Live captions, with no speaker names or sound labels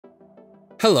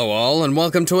Hello all, and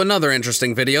welcome to another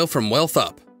interesting video from Wealth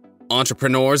Up.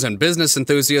 Entrepreneurs and business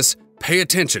enthusiasts, pay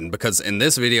attention because in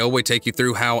this video we take you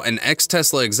through how an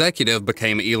ex-Tesla executive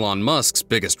became Elon Musk's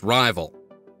biggest rival.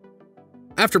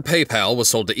 After PayPal was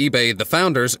sold to eBay, the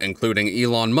founders, including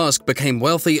Elon Musk, became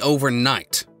wealthy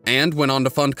overnight and went on to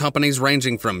fund companies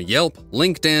ranging from Yelp,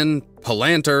 LinkedIn,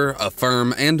 Palantir,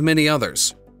 Affirm, and many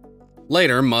others.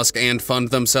 Later, Musk and Fund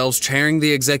themselves chairing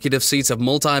the executive seats of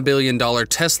multi-billion-dollar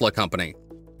Tesla company.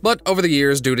 But over the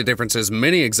years, due to differences,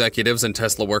 many executives and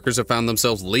Tesla workers have found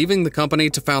themselves leaving the company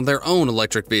to found their own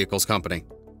electric vehicles company.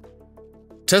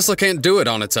 Tesla can't do it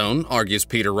on its own, argues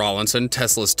Peter Rawlinson,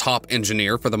 Tesla's top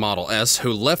engineer for the Model S,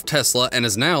 who left Tesla and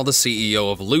is now the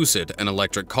CEO of Lucid, an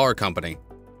electric car company.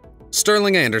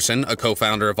 Sterling Anderson, a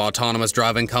co-founder of autonomous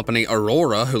driving company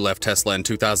Aurora, who left Tesla in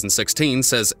 2016,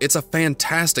 says it's a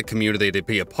fantastic community to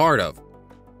be a part of.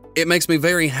 It makes me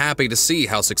very happy to see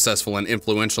how successful and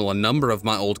influential a number of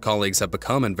my old colleagues have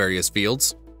become in various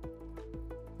fields.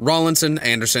 Rawlinson,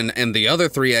 Anderson, and the other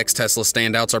three ex-Tesla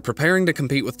standouts are preparing to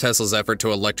compete with Tesla's effort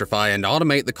to electrify and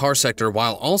automate the car sector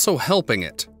while also helping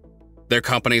it. Their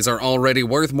companies are already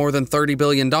worth more than $30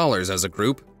 billion as a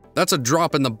group. That's a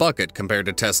drop in the bucket compared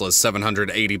to Tesla's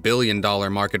 $780 billion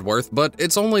market worth, but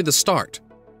it's only the start.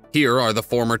 Here are the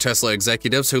former Tesla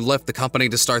executives who left the company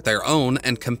to start their own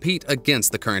and compete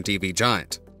against the current EV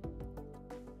giant.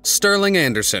 Sterling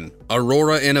Anderson,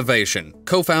 Aurora Innovation,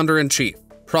 co-founder and chief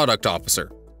product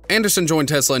officer. Anderson joined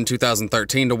Tesla in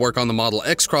 2013 to work on the Model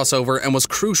X crossover and was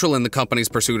crucial in the company's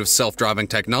pursuit of self-driving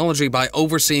technology by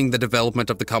overseeing the development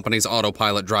of the company's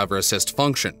autopilot driver assist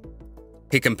function.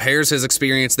 He compares his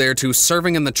experience there to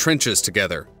serving in the trenches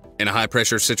together. In a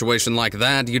high-pressure situation like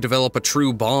that, you develop a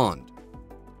true bond.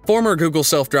 Former Google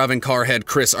self-driving car head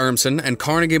Chris Urmson and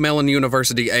Carnegie Mellon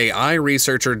University AI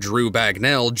researcher Drew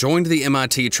Bagnell joined the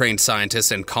MIT-trained scientists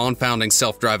and confounding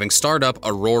self-driving startup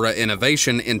Aurora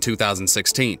Innovation in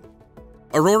 2016.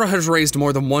 Aurora has raised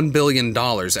more than $1 billion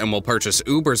and will purchase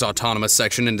Uber's autonomous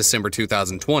section in December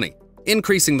 2020,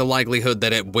 increasing the likelihood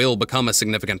that it will become a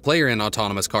significant player in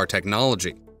autonomous car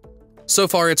technology. So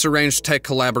far, it's arranged tech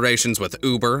collaborations with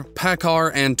Uber,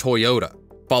 PACCAR, and Toyota.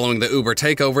 Following the Uber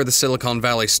takeover, the Silicon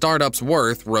Valley startup's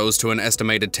worth rose to an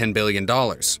estimated $10 billion.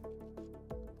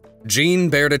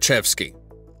 Gene Berdichevsky,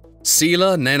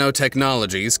 Sila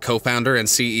Nanotechnologies co-founder and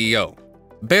CEO.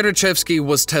 Berdichevsky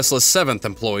was Tesla's seventh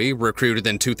employee, recruited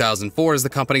in 2004 as the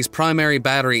company's primary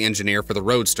battery engineer for the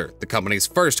Roadster, the company's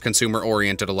first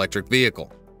consumer-oriented electric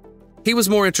vehicle. He was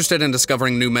more interested in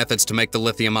discovering new methods to make the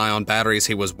lithium-ion batteries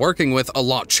he was working with a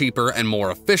lot cheaper and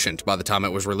more efficient by the time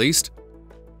it was released.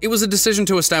 It was a decision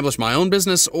to establish my own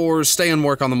business or stay and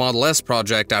work on the Model S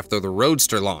project after the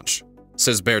Roadster launch,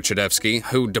 says Berdichevsky,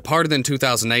 who departed in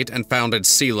 2008 and founded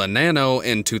Sila Nano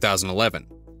in 2011.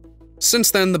 Since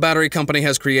then, the battery company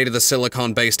has created the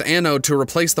silicon-based anode to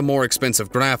replace the more expensive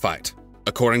graphite.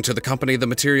 According to the company, the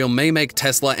material may make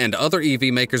Tesla and other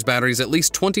EV makers' batteries at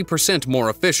least 20% more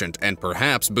efficient and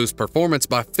perhaps boost performance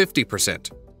by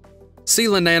 50%.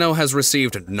 Sila Nano has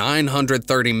received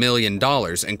 $930 million,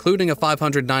 including a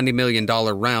 $590 million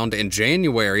round in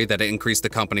January that increased the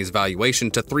company's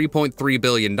valuation to $3.3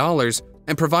 billion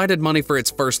and provided money for its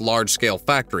first large-scale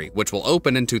factory, which will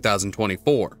open in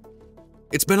 2024.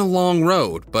 It's been a long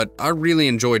road, but I really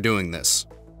enjoy doing this.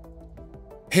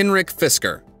 Henrik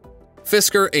Fisker,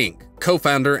 Fisker Inc.,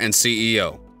 co-founder and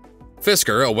CEO.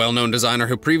 Fisker, a well-known designer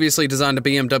who previously designed a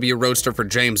BMW Roadster for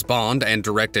James Bond and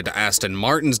directed Aston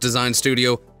Martin's design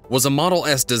studio, was a Model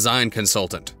S design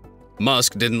consultant.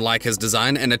 Musk didn't like his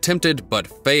design and attempted, but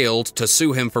failed, to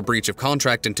sue him for breach of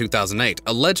contract in 2008,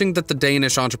 alleging that the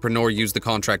Danish entrepreneur used the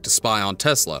contract to spy on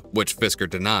Tesla, which Fisker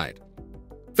denied.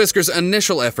 Fisker's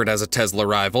initial effort as a Tesla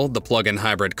rival, the plug-in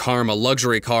hybrid Karma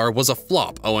luxury car, was a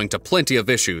flop owing to plenty of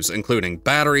issues, including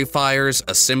battery fires,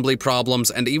 assembly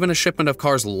problems, and even a shipment of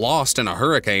cars lost in a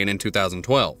hurricane in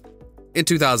 2012. In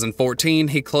 2014,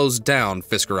 he closed down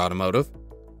Fisker Automotive.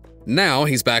 Now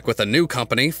he's back with a new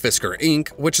company, Fisker Inc.,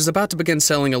 which is about to begin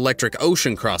selling electric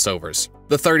ocean crossovers.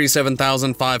 The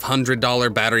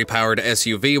 $37,500 battery-powered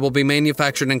SUV will be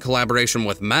manufactured in collaboration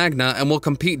with Magna and will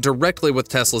compete directly with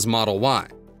Tesla's Model Y.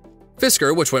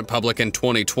 Fisker, which went public in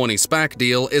 2020 SPAC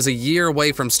deal, is a year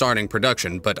away from starting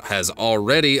production, but has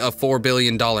already a $4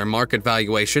 billion market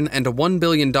valuation and a $1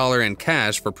 billion in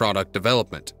cash for product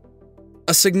development.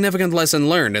 A significant lesson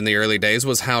learned in the early days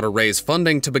was how to raise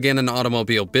funding to begin an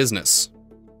automobile business.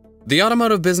 The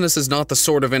automotive business is not the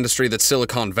sort of industry that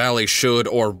Silicon Valley should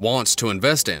or wants to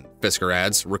invest in, Fisker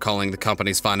adds, recalling the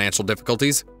company's financial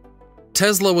difficulties.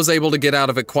 Tesla was able to get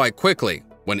out of it quite quickly.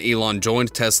 When Elon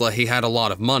joined Tesla, he had a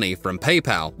lot of money from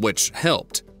PayPal, which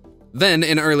helped. Then,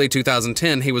 in early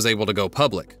 2010, he was able to go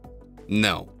public.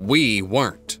 No, we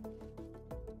weren't.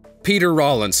 Peter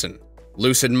Rawlinson,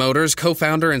 Lucid Motors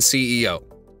co-founder and CEO.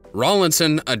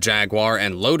 Rawlinson, a Jaguar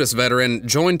and Lotus veteran,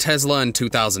 joined Tesla in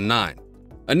 2009.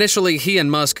 Initially, he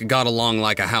and Musk got along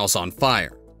like a house on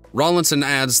fire. Rawlinson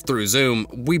adds through Zoom,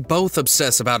 "We both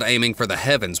obsess about aiming for the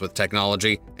heavens with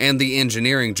technology, and the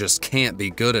engineering just can't be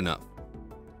good enough."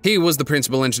 He was the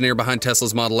principal engineer behind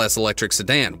Tesla's Model S electric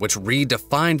sedan, which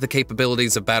redefined the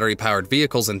capabilities of battery-powered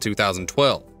vehicles in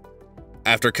 2012.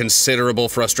 After considerable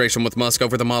frustration with Musk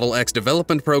over the Model X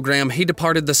development program, he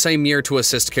departed the same year to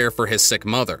assist care for his sick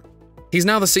mother. He's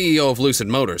now the CEO of Lucid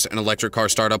Motors, an electric car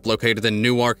startup located in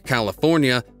Newark,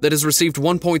 California, that has received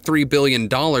 $1.3 billion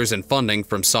in funding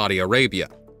from Saudi Arabia.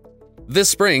 This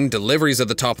spring, deliveries of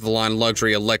the top-of-the-line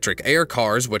luxury electric air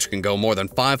cars, which can go more than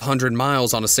 500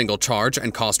 miles on a single charge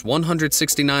and cost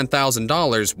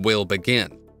 $169,000, will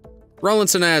begin.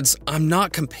 Rawlinson adds, "I'm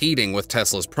not competing with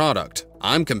Tesla's product.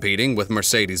 I'm competing with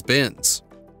Mercedes-Benz."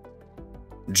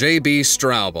 J.B.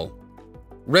 Straubel,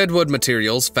 Redwood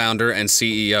Materials founder and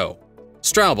CEO.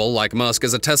 Straubel, like Musk,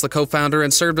 is a Tesla co-founder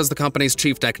and served as the company's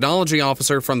chief technology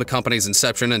officer from the company's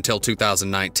inception until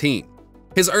 2019.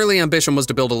 His early ambition was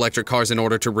to build electric cars in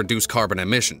order to reduce carbon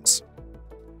emissions.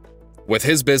 With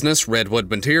his business, Redwood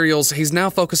Materials, he's now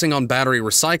focusing on battery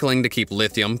recycling to keep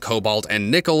lithium, cobalt,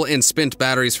 and nickel in spent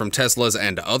batteries from Teslas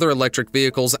and other electric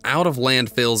vehicles out of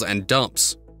landfills and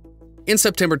dumps. In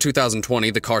September 2020,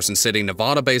 the Carson City,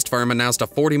 Nevada-based firm announced a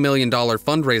 $40 million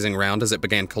fundraising round as it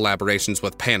began collaborations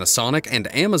with Panasonic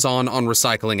and Amazon on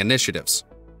recycling initiatives.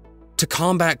 "To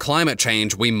combat climate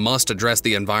change, we must address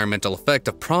the environmental effect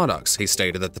of products," he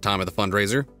stated at the time of the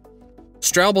fundraiser.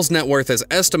 Straubel's net worth is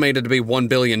estimated to be $1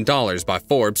 billion by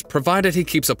Forbes, provided he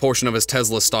keeps a portion of his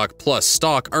Tesla stock plus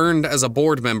stock earned as a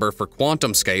board member for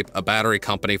QuantumScape, a battery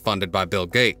company funded by Bill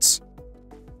Gates.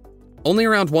 Only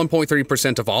around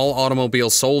 1.3% of all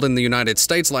automobiles sold in the United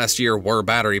States last year were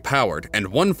battery-powered, and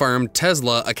one firm,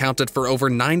 Tesla, accounted for over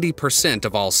 90%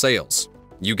 of all sales.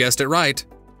 You guessed it right,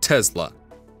 Tesla.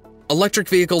 Electric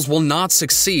vehicles will not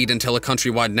succeed until a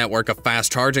countrywide network of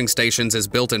fast charging stations is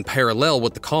built in parallel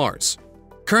with the cars.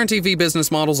 Current EV business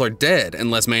models are dead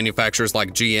unless manufacturers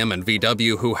like GM and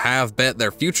VW, who have bet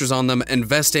their futures on them,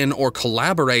 invest in or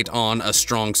collaborate on a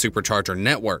strong supercharger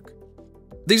network.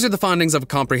 These are the findings of a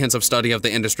comprehensive study of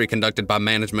the industry conducted by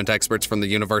management experts from the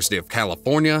University of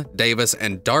California, Davis,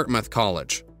 and Dartmouth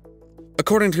College.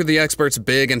 According to the experts,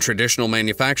 big and traditional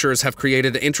manufacturers have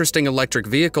created interesting electric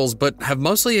vehicles but have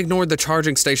mostly ignored the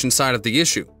charging station side of the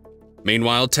issue.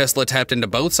 Meanwhile, Tesla tapped into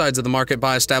both sides of the market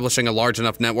by establishing a large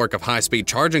enough network of high-speed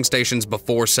charging stations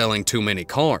before selling too many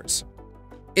cars.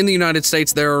 In the United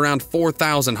States, there are around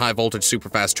 4,000 high-voltage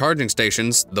superfast charging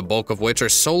stations, the bulk of which are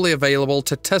solely available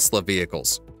to Tesla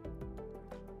vehicles.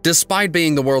 Despite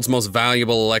being the world's most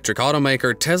valuable electric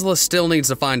automaker, Tesla still needs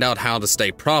to find out how to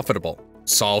stay profitable,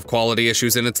 solve quality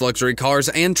issues in its luxury cars,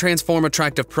 and transform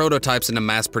attractive prototypes into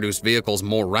mass-produced vehicles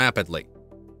more rapidly.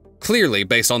 Clearly,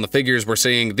 based on the figures we're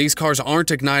seeing, these cars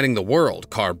aren't igniting the world,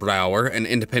 Carr Brower, an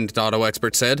independent auto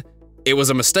expert, said. It was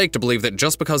a mistake to believe that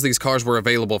just because these cars were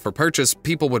available for purchase,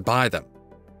 people would buy them.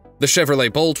 The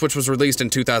Chevrolet Bolt, which was released in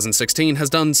 2016, has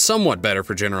done somewhat better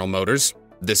for General Motors.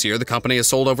 This year, the company has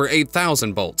sold over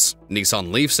 8,000 Bolts.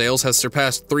 Nissan Leaf sales has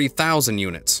surpassed 3,000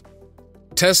 units.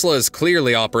 Tesla is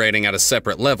clearly operating at a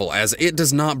separate level, as it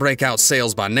does not break out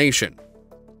sales by nation.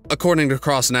 According to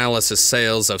cross-analysis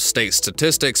sales of state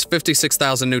statistics,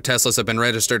 56,000 new Teslas have been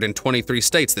registered in 23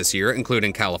 states this year,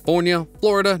 including California,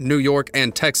 Florida, New York,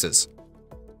 and Texas.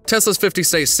 Tesla's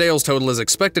 50-state sales total is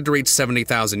expected to reach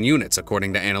 70,000 units,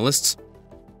 according to analysts.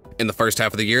 In the first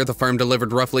half of the year, the firm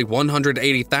delivered roughly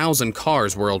 180,000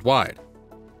 cars worldwide.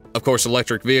 Of course,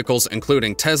 electric vehicles,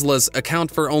 including Teslas,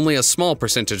 account for only a small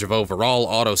percentage of overall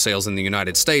auto sales in the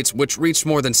United States, which reached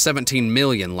more than 17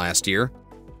 million last year.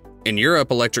 In Europe,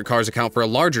 electric cars account for a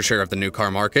larger share of the new car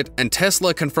market, and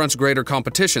Tesla confronts greater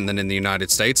competition than in the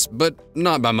United States, but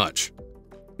not by much.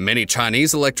 Many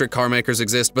Chinese electric car makers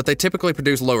exist, but they typically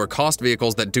produce lower-cost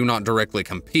vehicles that do not directly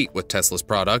compete with Tesla's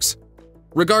products.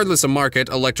 Regardless of market,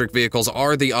 electric vehicles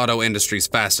are the auto industry's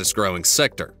fastest-growing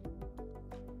sector.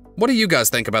 What do you guys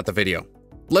think about the video?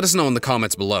 Let us know in the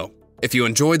comments below. If you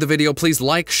enjoyed the video, please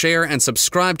like, share, and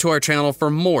subscribe to our channel for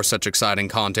more such exciting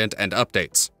content and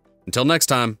updates. Until next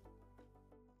time.